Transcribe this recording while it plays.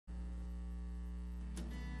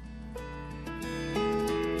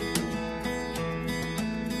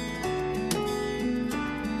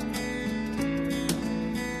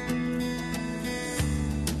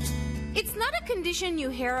condition you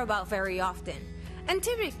hear about very often, and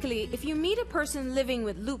typically if you meet a person living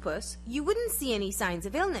with lupus, you wouldn't see any signs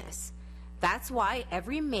of illness. That's why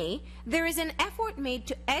every May there is an effort made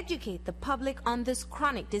to educate the public on this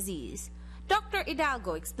chronic disease. Dr.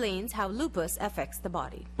 Hidalgo explains how lupus affects the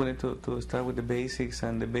body. We need to start with the basics,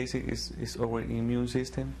 and the basic is our immune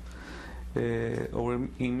system. Our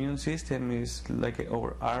immune system is like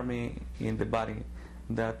our army in the body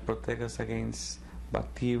that protects us against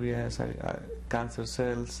bacteria, cancer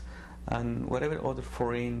cells, and whatever other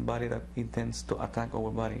foreign body that intends to attack our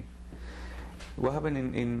body. What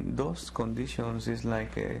happens in those conditions is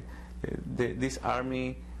like this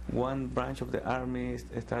army, one branch of the army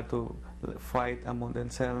start to fight among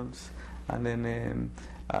themselves, and then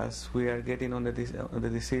as we are getting on the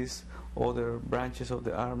disease, other branches of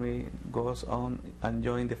the army goes on and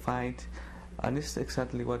join the fight, and this is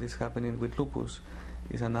exactly what is happening with lupus.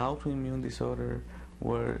 It's an autoimmune disorder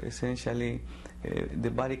where essentially the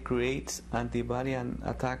body creates antibody and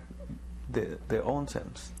attack their own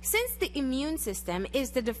cells. Since the immune system is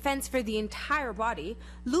the defense for the entire body,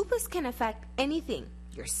 lupus can affect anything: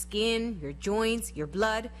 your skin, your joints, your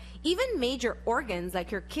blood, even major organs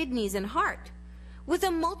like your kidneys and heart. With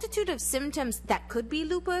a multitude of symptoms that could be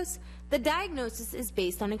lupus, the diagnosis is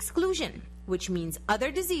based on exclusion, which means other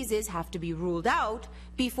diseases have to be ruled out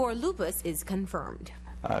before lupus is confirmed.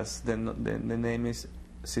 As the name is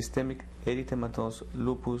systemic erythematous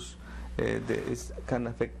lupus, it can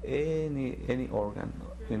affect any organ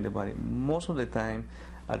in the body. Most of the time,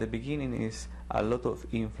 at the beginning, is a lot of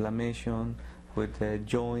inflammation with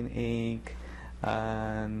joint ache,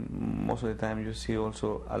 and most of the time you see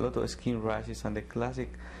also a lot of skin rashes, and the classic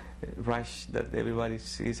rash that everybody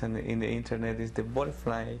sees in the internet is the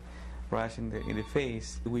butterfly rash in the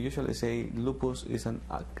face. We usually say lupus is an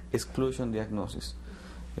exclusion diagnosis.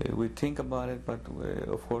 We think about it, but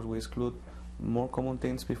of course we exclude more common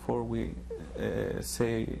things before we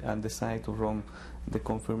say and decide to run the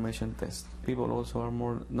confirmation test. People also are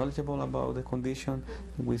more knowledgeable about the condition.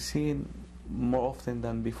 We see it more often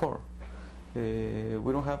than before.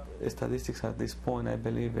 We don't have statistics at this point. I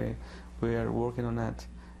believe we are working on that,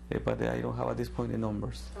 but I don't have at this point the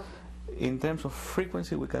numbers. In terms of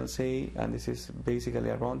frequency, we can say, and this is basically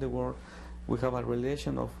around the world, we have a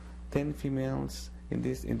relation of 10 females in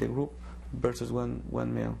the group versus one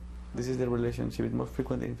male. This is the relationship. It's more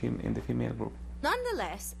frequent in the female group.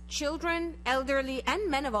 Nonetheless, children, elderly, and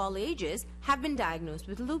men of all ages have been diagnosed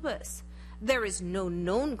with lupus. There is no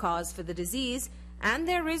known cause for the disease, and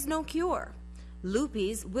there is no cure.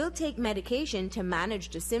 Lupis will take medication to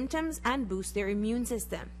manage the symptoms and boost their immune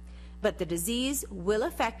system, but the disease will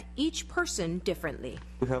affect each person differently.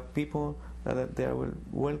 We have people that they are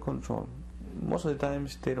well controlled. Most of the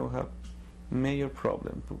times they don't have major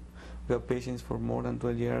problems. We have patients for more than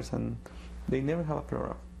 12 years and they never have a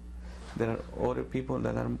flare-up. There are other people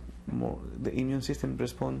that are more, the immune system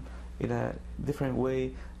respond in a different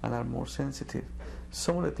way and are more sensitive.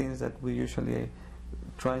 Some of the things that we usually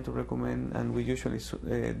try to recommend, and we usually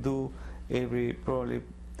do every probably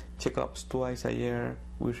checkups twice a year.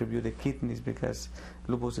 We review the kidneys because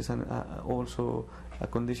lupus is also a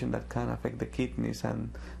condition that can affect the kidneys, and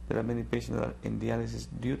there are many patients that are in dialysis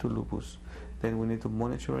due to lupus. Then we need to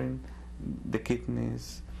monitor the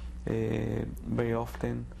kidneys very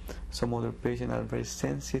often. Some other patients are very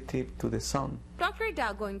sensitive to the sun. Dr.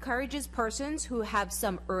 Hidalgo encourages persons who have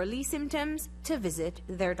some early symptoms to visit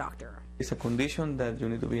their doctor. It's a condition that you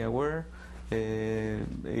need to be aware.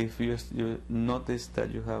 If you notice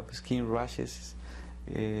that you have skin rashes,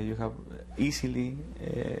 you have easily,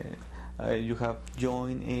 you have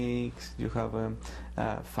joint aches, you have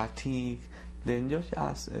fatigue, then just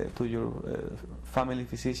ask to your family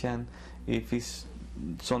physician if it's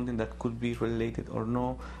something that could be related or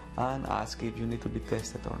no, and ask if you need to be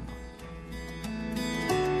tested or not.